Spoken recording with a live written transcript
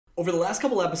Over the last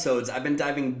couple episodes, I've been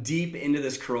diving deep into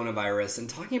this coronavirus and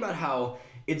talking about how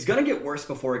it's going to get worse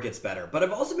before it gets better. But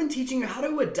I've also been teaching you how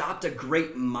to adopt a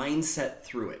great mindset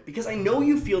through it. Because I know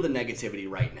you feel the negativity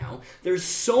right now. There's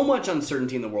so much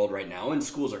uncertainty in the world right now, and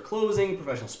schools are closing,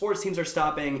 professional sports teams are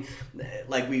stopping.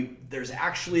 There's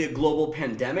actually a global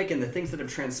pandemic, and the things that have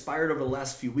transpired over the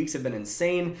last few weeks have been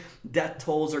insane. Death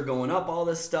tolls are going up, all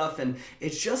this stuff, and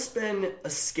it's just been a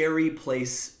scary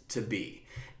place to be.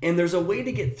 And there's a way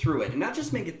to get through it, and not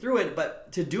just make it through it,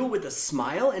 but to do it with a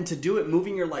smile and to do it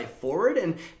moving your life forward.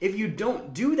 And if you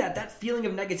don't do that, that feeling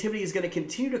of negativity is going to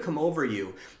continue to come over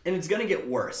you, and it's going to get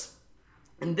worse.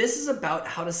 And this is about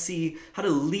how to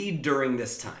lead during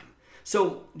this time.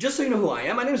 So just so you know who I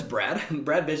am, my name is Brad. I'm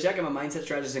Brad Bizjack. I'm a mindset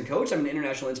strategist and coach. I'm an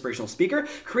international inspirational speaker,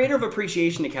 creator of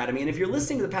Appreciation Academy. And if you're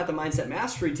listening to the Path of Mindset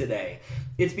Mastery today,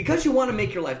 it's because you want to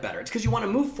make your life better. It's because you want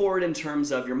to move forward in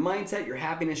terms of your mindset, your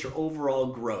happiness, your overall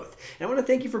growth. And I want to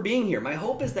thank you for being here. My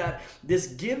hope is that this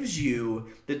gives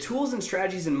you the tools and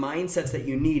strategies and mindsets that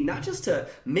you need, not just to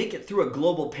make it through a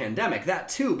global pandemic, that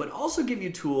too, but also give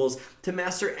you tools to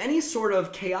master any sort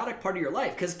of chaotic part of your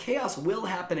life, because chaos will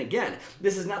happen again.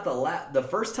 This is not the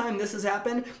first time this has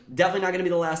happened, definitely not going to be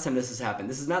the last time this has happened.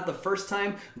 This is not the first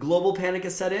time global panic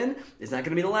has set in. It's not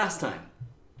going to be the last time.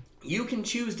 You can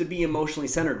choose to be emotionally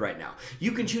centered right now.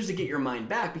 You can choose to get your mind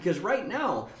back, because right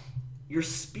now, your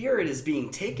spirit is being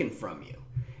taken from you.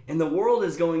 And the world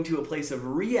is going to a place of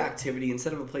reactivity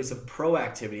instead of a place of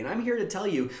proactivity. And I'm here to tell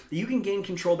you that you can gain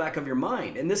control back of your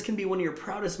mind. And this can be one of your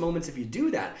proudest moments if you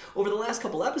do that. Over the last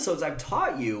couple episodes, I've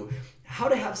taught you how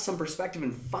to have some perspective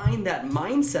and find that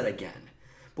mindset again.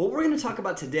 But what we're going to talk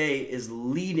about today is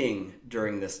leading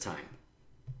during this time.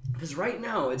 Because right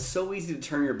now, it's so easy to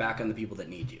turn your back on the people that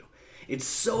need you. It's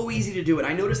so easy to do it.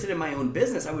 I noticed it in my own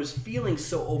business. I was feeling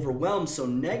so overwhelmed, so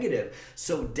negative,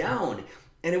 so down.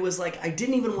 And it was like I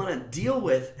didn't even want to deal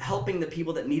with helping the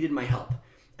people that needed my help.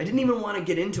 I didn't even want to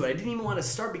get into it. I didn't even want to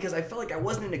start because I felt like I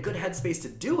wasn't in a good headspace to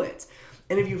do it.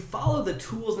 And if you follow the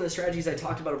tools and the strategies I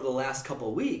talked about over the last couple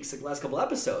of weeks, like the last couple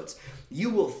episodes, you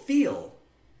will feel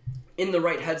in the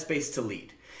right headspace to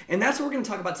lead. And that's what we're going to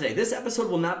talk about today. This episode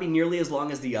will not be nearly as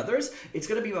long as the others. It's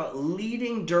going to be about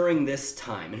leading during this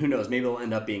time. And who knows, maybe it'll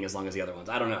end up being as long as the other ones.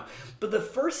 I don't know. But the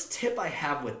first tip I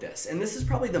have with this, and this is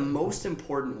probably the most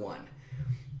important one,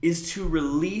 is to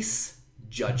release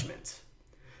judgment.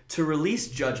 To release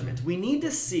judgment. We need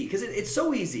to see, because it's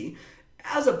so easy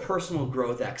as a personal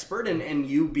growth expert, and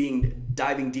you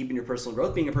diving deep in your personal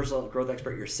growth, being a personal growth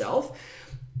expert yourself,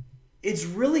 it's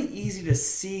really easy to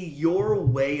see your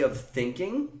way of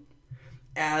thinking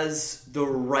as the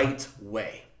right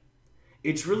way.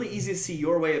 It's really easy to see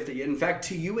your way of thinking. In fact,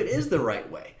 to you, it is the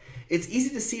right way. It's easy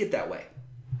to see it that way.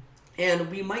 And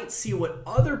we might see what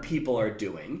other people are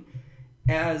doing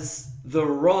as the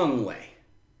wrong way.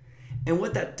 And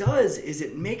what that does is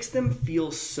it makes them feel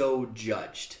so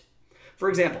judged. For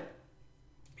example,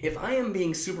 if I am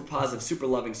being super positive, super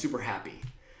loving, super happy,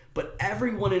 but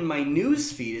everyone in my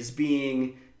news feed is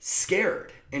being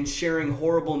scared and sharing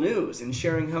horrible news and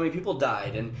sharing how many people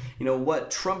died and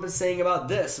what Trump is saying about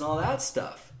this and all that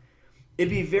stuff, it'd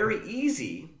be very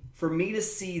easy for me to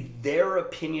see their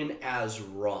opinion as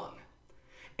wrong.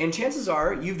 And chances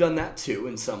are you've done that too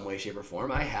in some way, shape, or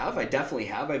form. I have. I definitely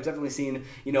have. I've definitely seen,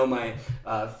 my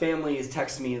family is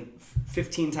texting me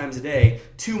 15 times a day,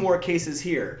 2 more cases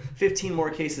here, 15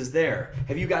 more cases there.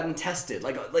 Have you gotten tested?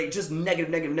 Like just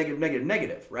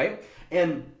negative, right?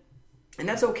 And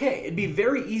that's okay. It'd be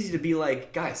very easy to be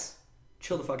like, guys,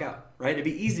 chill the fuck out, right? It'd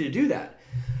be easy to do that.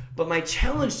 But my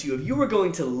challenge to you, if you were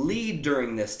going to lead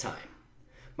during this time,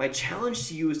 my challenge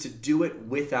to you is to do it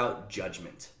without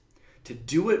judgment. To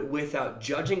do it without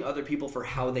judging other people for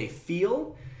how they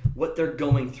feel, what they're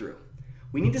going through.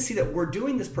 We need to see that we're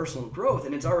doing this personal growth,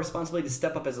 and it's our responsibility to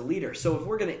step up as a leader. So if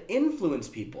we're going to influence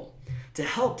people, to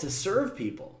help, to serve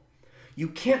people, you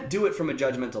can't do it from a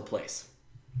judgmental place.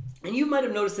 And you might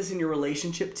have noticed this in your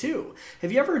relationship too.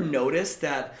 Have you ever noticed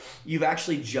that you've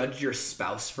actually judged your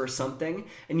spouse for something,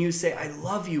 and you say, I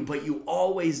love you, but you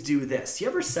always do this? You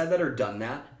ever said that or done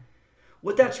that?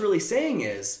 What that's really saying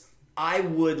is, I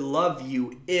would love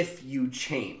you if you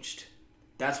changed.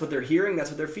 That's what they're hearing, that's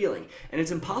what they're feeling. And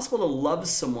it's impossible to love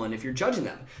someone if you're judging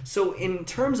them. So in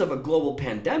terms of a global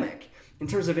pandemic, in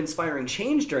terms of inspiring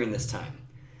change during this time,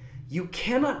 you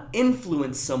cannot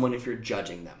influence someone if you're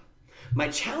judging them. My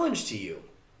challenge to you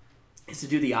is to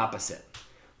do the opposite,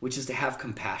 which is to have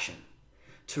compassion.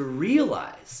 To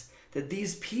realize that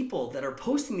these people that are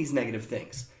posting these negative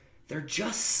things, they're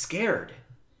just scared.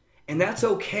 And that's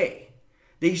okay.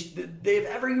 They have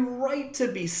every right to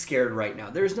be scared right now.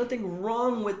 There's nothing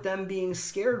wrong with them being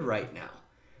scared right now.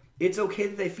 It's okay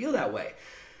that they feel that way.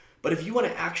 But if you want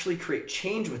to actually create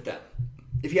change with them,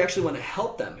 if you actually want to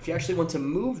help them, if you actually want to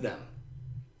move them,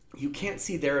 you can't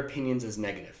see their opinions as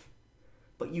negative.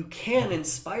 But you can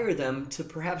inspire them to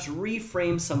perhaps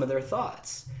reframe some of their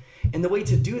thoughts. And the way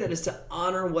to do that is to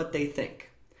honor what they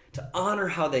think, to honor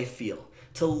how they feel,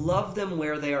 to love them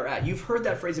where they are at. You've heard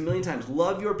that phrase a million times,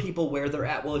 love your people where they're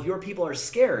at. Well, if your people are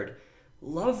scared,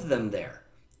 love them there.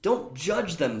 Don't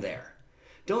judge them there.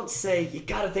 Don't say, you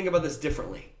got to think about this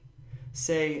differently.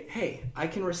 Say, hey, I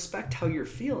can respect how you're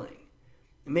feeling.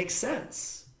 It makes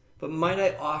sense. But might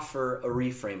I offer a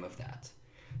reframe of that?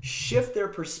 Shift their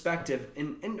perspective.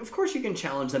 And of course you can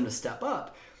challenge them to step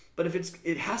up. But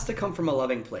it has to come from a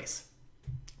loving place.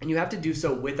 And you have to do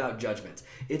so without judgment.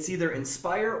 It's either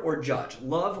inspire or judge,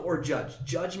 love or judge.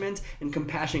 Judgment and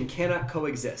compassion cannot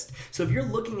coexist. So if you're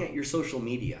looking at your social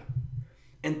media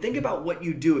and think about what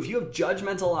you do, if you have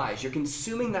judgmental eyes, you're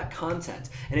consuming that content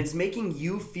and it's making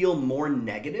you feel more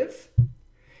negative,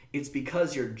 it's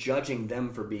because you're judging them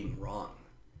for being wrong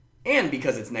and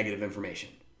because it's negative information.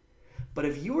 But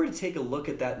if you were to take a look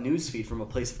at that newsfeed from a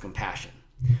place of compassion,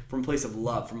 from a place of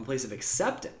love, from a place of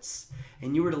acceptance,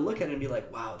 and you were to look at it and be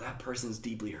like, wow, that person's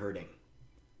deeply hurting.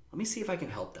 Let me see if I can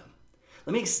help them.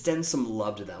 Let me extend some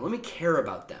love to them. Let me care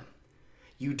about them.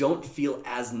 You don't feel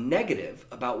as negative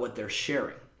about what they're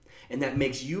sharing. And that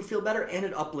makes you feel better and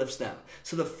it uplifts them.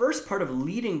 So the first part of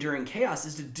leading during chaos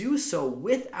is to do so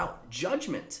without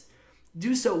judgment.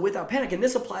 Do so without panic. And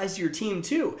this applies to your team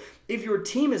too. If your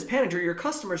team is panicked or your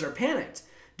customers are panicked,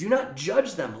 do not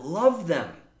judge them. Love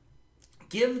them.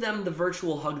 Give them the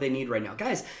virtual hug they need right now.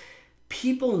 Guys,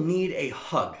 people need a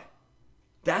hug.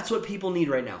 That's what people need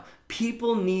right now.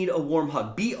 People need a warm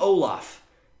hug. Be Olaf.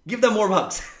 Give them warm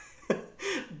hugs.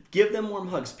 Give them warm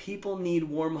hugs. People need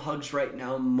warm hugs right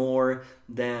now more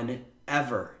than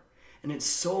ever. And it's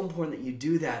so important that you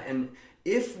do that. And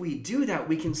if we do that,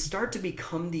 we can start to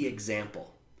become the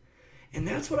example. And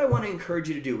that's what I want to encourage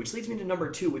you to do, which leads me to number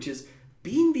 2, which is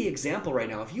being the example right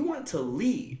now. If you want to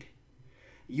lead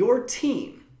your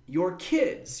team, your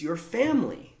kids, your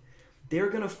family, they're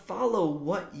going to follow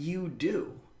what you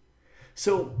do.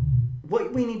 So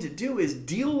what we need to do is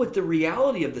deal with the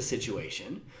reality of the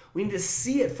situation. We need to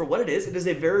see it for what it is. It is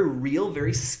a very real,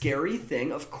 very scary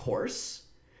thing, of course.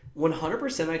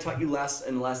 100%, I taught you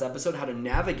in the last episode how to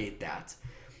navigate that.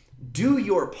 Do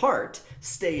your part.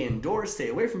 Stay indoors, stay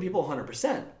away from people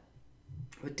 100%.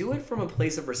 But do it from a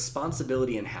place of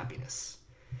responsibility and happiness.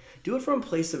 Do it from a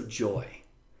place of joy.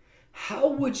 How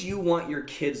would you want your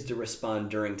kids to respond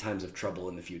during times of trouble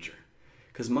in the future?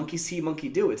 Because monkey see, monkey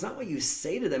do. It's not what you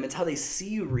say to them, it's how they see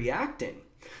you reacting.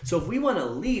 So if we want to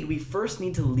lead, we first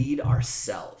need to lead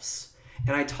ourselves.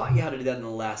 And I taught you how to do that in the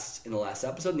last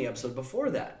episode and the episode before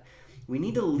that. We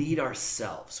need to lead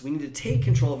ourselves. We need to take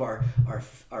control of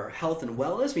our health and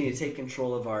wellness. We need to take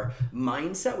control of our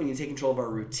mindset. We need to take control of our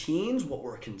routines, what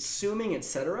we're consuming,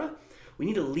 etc. We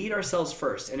need to lead ourselves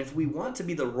first. And if we want to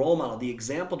be the role model, the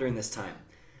example during this time,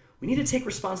 we need to take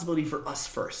responsibility for us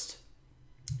first.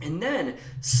 And then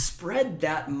spread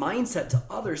that mindset to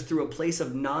others through a place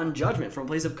of non-judgment, from a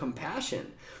place of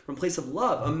compassion, from a place of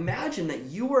love. Imagine that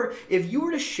if you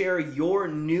were to share your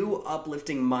new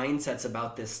uplifting mindsets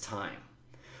about this time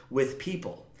with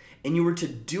people, and you were to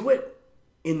do it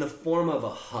in the form of a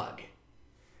hug,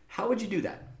 how would you do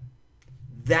that?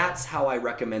 That's how I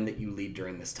recommend that you lead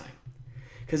during this time.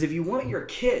 Because if you want your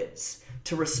kids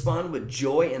to respond with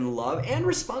joy and love and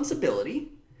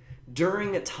responsibility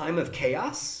during a time of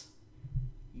chaos,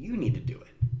 you need to do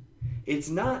it. It's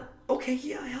not, okay,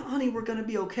 yeah, honey, we're going to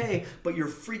be okay, but you're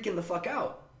freaking the fuck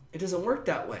out. It doesn't work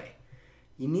that way.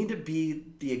 You need to be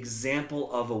the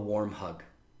example of a warm hug.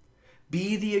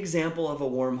 Be the example of a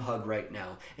warm hug right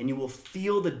now, and you will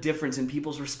feel the difference in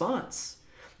people's response.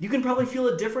 You can probably feel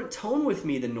a different tone with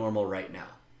me than normal right now.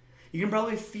 You can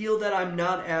probably feel that I'm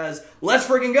not as, let's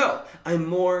friggin' go. I'm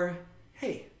more,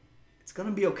 hey, it's going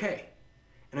to be okay.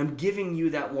 And I'm giving you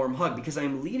that warm hug because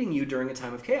I'm leading you during a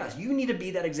time of chaos. You need to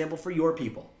be that example for your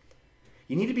people.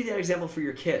 You need to be that example for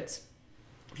your kids.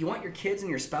 If you want your kids and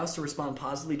your spouse to respond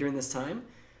positively during this time,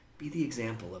 be the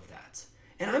example of that.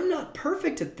 And I'm not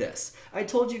perfect at this. I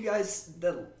told you guys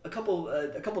that a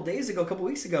couple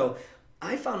weeks ago,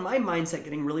 I found my mindset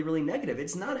getting really, really negative.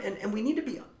 It's not, and we need to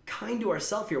be kind to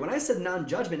ourselves here. When I said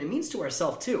non-judgment, it means to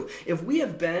ourselves too. If we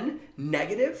have been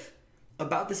negative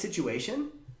about the situation,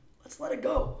 let's let it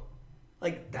go.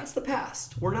 Like, that's the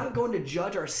past. We're not going to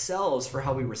judge ourselves for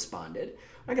how we responded.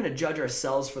 We're not going to judge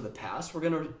ourselves for the past. We're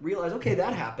going to realize, okay,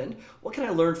 that happened. What can I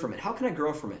learn from it? How can I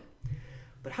grow from it?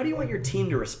 But how do you want your team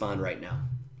to respond right now?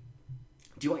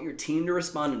 Do you want your team to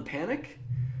respond in panic?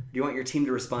 Or do you want your team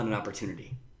to respond in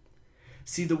opportunity?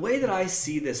 See, the way that I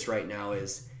see this right now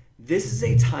is this is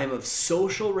a time of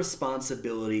social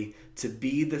responsibility to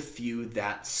be the few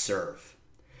that serve.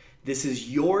 This is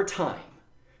your time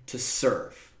to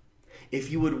serve. If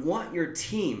you would want your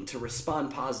team to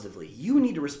respond positively, you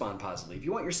need to respond positively. If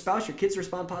you want your spouse, your kids to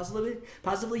respond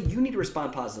positively, you need to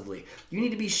respond positively. You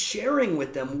need to be sharing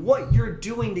with them what you're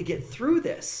doing to get through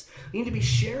this. You need to be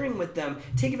sharing with them.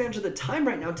 Take advantage of the time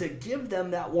right now to give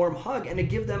them that warm hug and to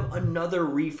give them another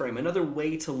reframe, another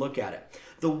way to look at it.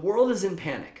 The world is in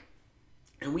panic,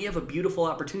 and we have a beautiful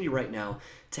opportunity right now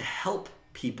to help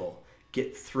people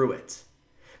get through it.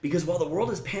 Because while the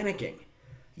world is panicking,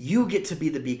 you get to be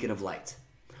the beacon of light.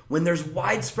 When there's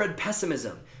widespread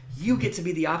pessimism, you get to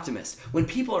be the optimist. When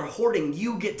people are hoarding,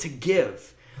 you get to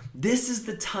give. This is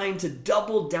the time to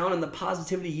double down on the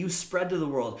positivity you spread to the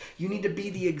world. You need to be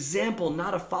the example,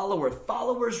 not a follower.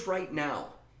 Followers right now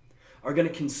are going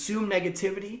to consume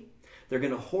negativity. They're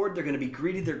going to hoard. They're going to be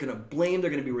greedy. They're going to blame.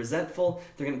 They're going to be resentful.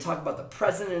 They're going to talk about the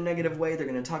president in a negative way. They're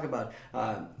going to talk about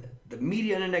the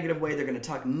media in a negative way. They're going to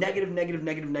talk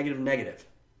negative.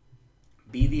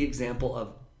 Be the example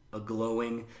of a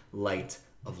glowing light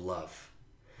of love.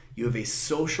 You have a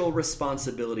social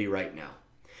responsibility right now.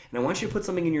 And I want you to put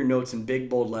something in your notes in big,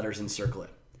 bold letters and circle it.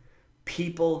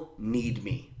 People need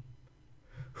me.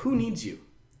 Who needs you?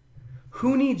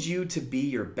 Who needs you to be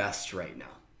your best right now?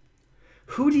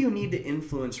 Who do you need to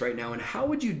influence right now? And how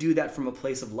would you do that from a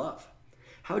place of love?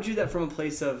 How would you do that from a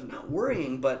place of not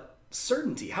worrying, but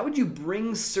certainty? How would you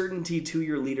bring certainty to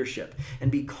your leadership and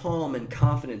be calm and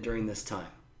confident during this time?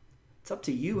 It's up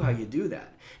to you how you do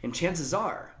that. And chances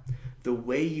are, the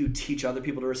way you teach other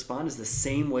people to respond is the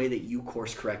same way that you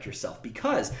course correct yourself,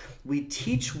 because we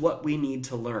teach what we need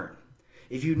to learn.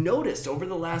 If you noticed over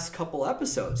the last couple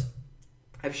episodes,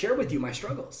 I've shared with you my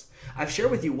struggles. I've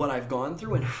shared with you what I've gone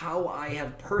through and how I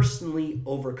have personally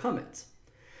overcome it.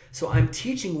 So I'm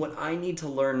teaching what I need to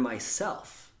learn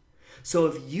myself. So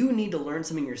if you need to learn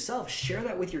something yourself, share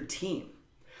that with your team.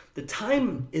 The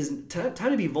time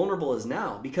to be vulnerable is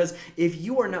now, because if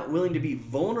you are not willing to be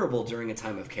vulnerable during a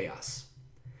time of chaos,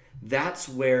 that's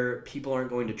where people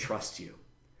aren't going to trust you.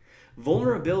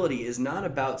 Vulnerability is not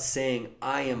about saying,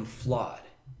 I am flawed.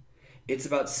 It's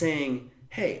about saying,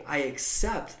 hey, I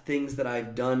accept things that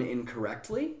I've done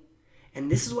incorrectly,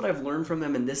 and this is what I've learned from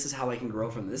them, and this is how I can grow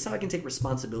from them. This is how I can take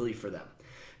responsibility for them.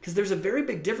 Because there's a very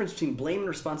big difference between blame and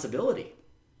responsibility.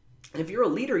 And if you're a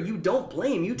leader, you don't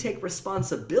blame, you take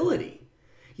responsibility.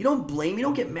 You don't blame, you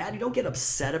don't get mad, you don't get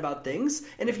upset about things.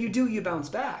 And if you do, you bounce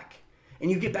back. And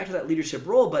you get back to that leadership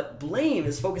role, but blame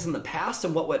is focused on the past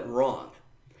and what went wrong.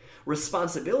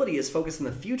 Responsibility is focused on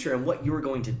the future and what you are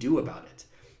going to do about it.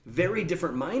 Very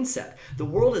different mindset. The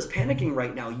world is panicking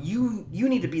right now. You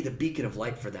need to be the beacon of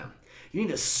light for them. You need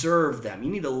to serve them.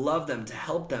 You need to love them, to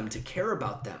help them, to care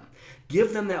about them.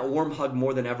 Give them that warm hug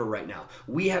more than ever right now.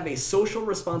 We have a social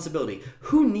responsibility.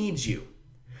 Who needs you?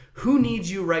 Who needs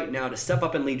you right now to step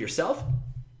up and lead yourself?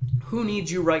 Who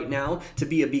needs you right now to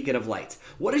be a beacon of light?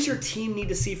 What does your team need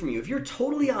to see from you? If you're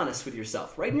totally honest with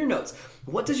yourself, write in your notes,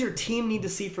 what does your team need to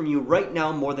see from you right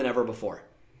now more than ever before?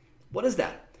 What is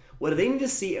that? What do they need to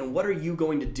see, and what are you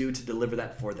going to do to deliver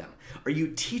that for them? Are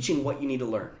you teaching what you need to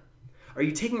learn? Are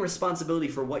you taking responsibility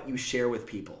for what you share with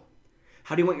people?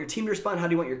 How do you want your team to respond? How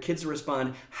do you want your kids to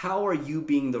respond? How are you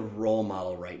being the role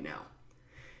model right now?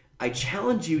 I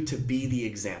challenge you to be the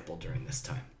example during this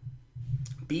time.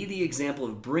 Be the example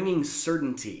of bringing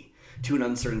certainty to an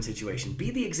uncertain situation. Be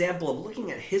the example of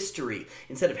looking at history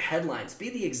instead of headlines.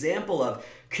 Be the example of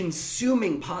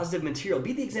consuming positive material.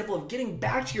 Be the example of getting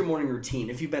back to your morning routine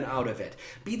if you've been out of it.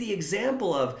 Be the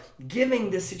example of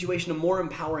giving this situation a more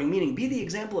empowering meaning. Be the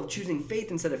example of choosing faith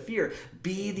instead of fear.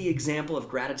 Be the example of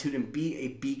gratitude and be a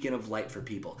beacon of light for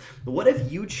people. But what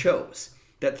if you chose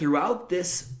that throughout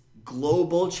this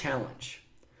global challenge,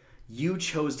 you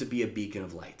chose to be a beacon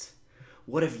of light?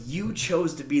 What if you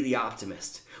chose to be the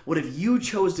optimist? What if you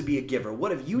chose to be a giver?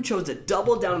 What if you chose to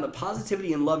double down on the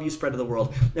positivity and love you spread to the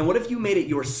world? And what if you made it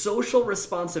your social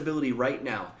responsibility right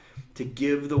now to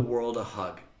give the world a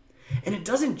hug? And it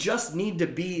doesn't just need to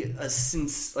be a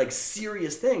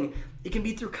serious thing. It can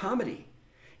be through comedy.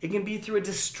 It can be through a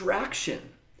distraction.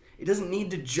 It doesn't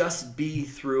need to just be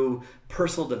through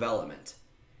personal development.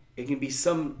 It can be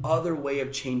some other way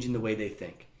of changing the way they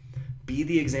think. Be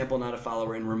the example, not a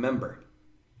follower. And remember,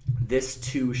 this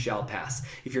too shall pass.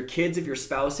 If your kids, if your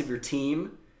spouse, if your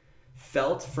team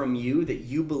felt from you that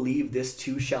you believe this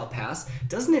too shall pass,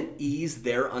 doesn't it ease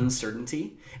their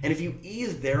uncertainty? And if you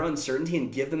ease their uncertainty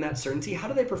and give them that certainty, how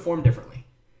do they perform differently?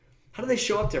 How do they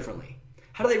show up differently?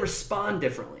 How do they respond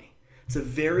differently It's a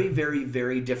very, very,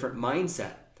 very different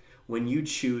mindset when you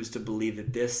choose to believe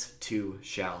that this too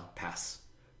shall pass.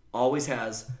 Always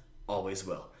has, always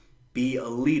will. Be a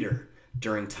leader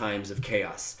during times of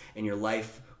chaos, and your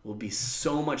life will be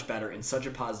so much better in such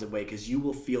a positive way because you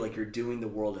will feel like you're doing the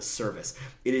world a service.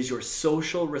 It is your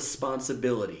social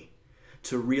responsibility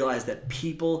to realize that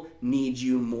people need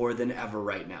you more than ever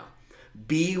right now.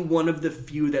 Be one of the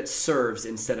few that serves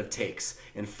instead of takes,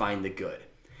 and find the good.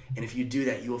 And if you do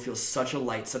that, you will feel such a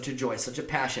light, such a joy, such a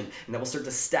passion, and that will start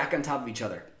to stack on top of each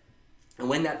other. And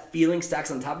when that feeling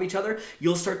stacks on top of each other,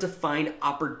 you'll start to find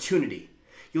opportunity.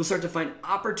 You'll start to find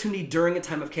opportunity during a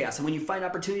time of chaos. And when you find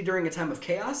opportunity during a time of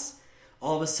chaos,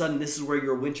 all of a sudden, this is where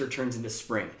your winter turns into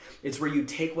spring. It's where you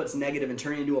take what's negative and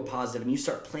turn it into a positive, and you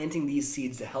start planting these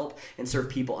seeds to help and serve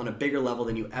people on a bigger level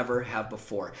than you ever have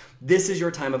before. This is your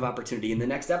time of opportunity. In the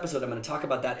next episode, I'm going to talk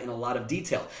about that in a lot of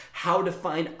detail. How to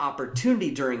find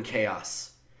opportunity during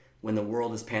chaos when the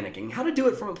world is panicking. How to do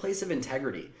it from a place of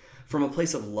integrity, from a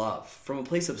place of love, from a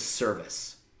place of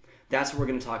service. That's what we're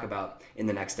going to talk about in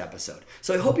the next episode.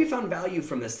 So I hope you found value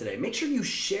from this today. Make sure you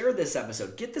share this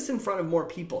episode. Get this in front of more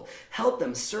people. Help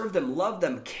them, serve them, love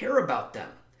them, care about them.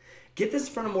 Get this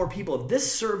in front of more people. If this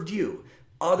served you,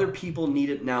 other people need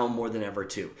it now more than ever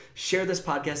too. Share this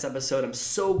podcast episode. I'm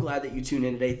so glad that you tuned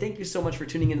in today. Thank you so much for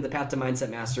tuning into the Path to Mindset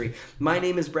Mastery. My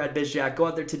name is Brad Bizjack. Go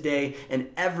out there today and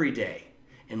every day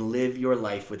and live your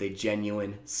life with a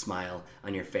genuine smile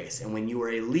on your face. And when you are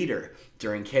a leader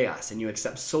during chaos and you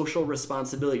accept social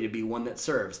responsibility to be one that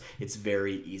serves, it's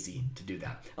very easy to do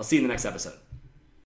that. I'll see you in the next episode.